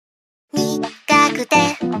くて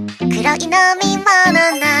黒い飲み物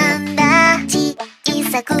なんだ。小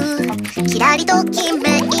さくキラリとき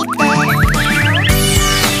めいて。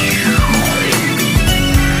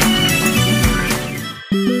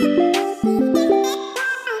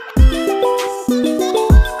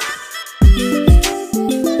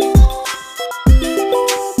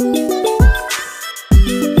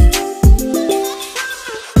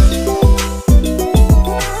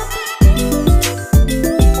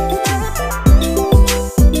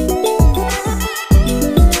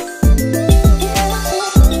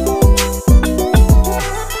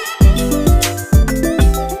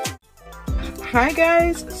Hi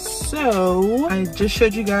guys, so I just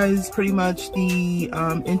showed you guys pretty much the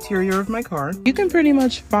interior of my car. You can pretty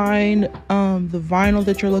much find the vinyl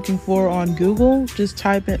that you're looking for on Google. Just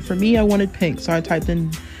type it. For me, I wanted pink, so I typed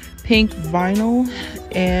in pink vinyl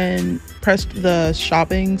and pressed the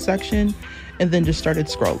shopping section and then just started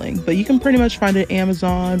scrolling. But you can pretty much find it at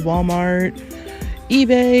Amazon, Walmart,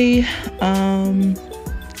 eBay,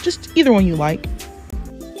 just either one you like.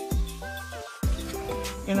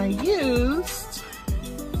 And I used,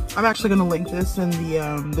 I'm actually going to link this in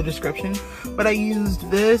the description, but I used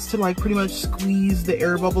this to like pretty much squeeze the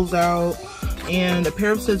air bubbles out, and a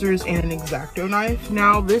pair of scissors and an X-Acto knife.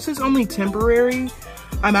 Now this is only temporary.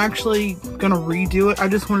 I'm actually going to redo it. I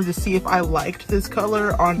just wanted to see if I liked this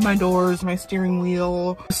color on my doors, my steering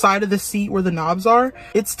wheel, the side of the seat where the knobs are.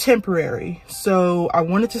 It's temporary, so I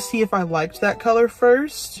wanted to see if I liked that color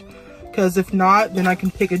first, because if not, then I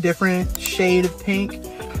can pick a different shade of pink.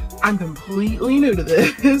 I'm completely new to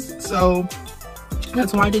this, so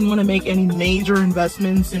that's why I didn't want to make any major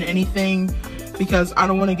investments in anything, because I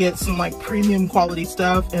don't want to get some like premium quality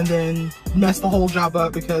stuff and then mess the whole job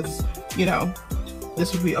up, because, you know,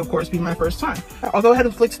 this would be, of course, be my first time. I'll go ahead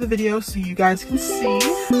and flick to the video so you guys can see.